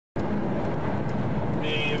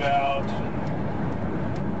be about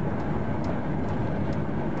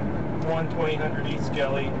 12000 East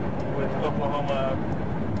Skelly with Oklahoma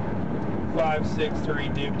 563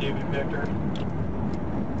 David Victor.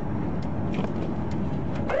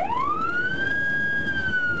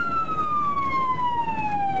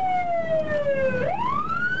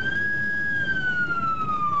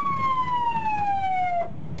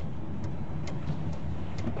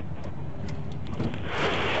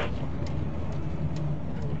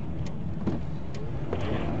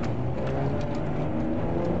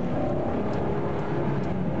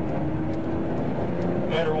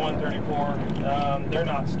 Matter 134, they're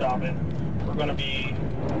not stopping. We're going to be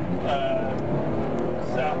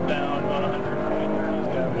southbound on 123rd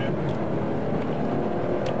East Avenue.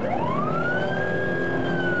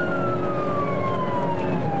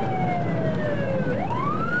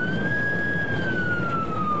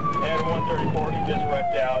 And 134, he just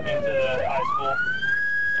wrecked out into the high school.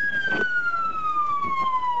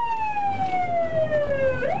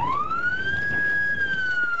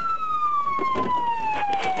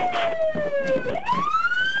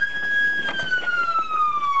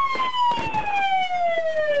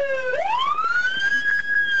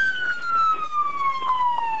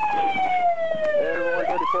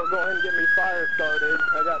 Go ahead and get me fire started.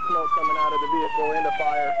 I got smoke coming out of the vehicle into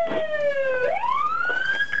fire.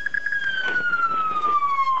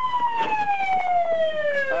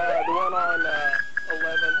 The one on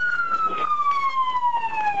 11.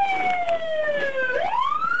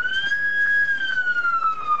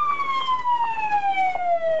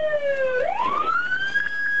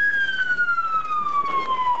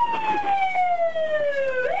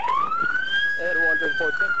 And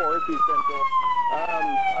 134 is East Central.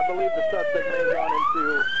 I believe the suspect may have gone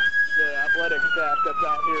into the athletic stack that's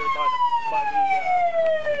out here by the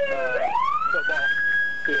football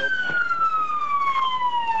field.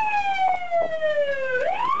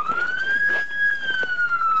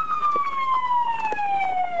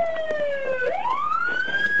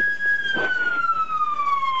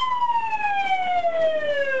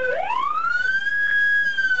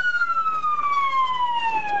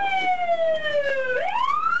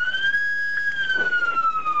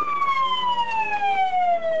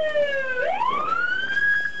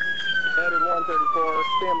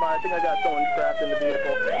 Stand by. I think I got someone trapped in the vehicle.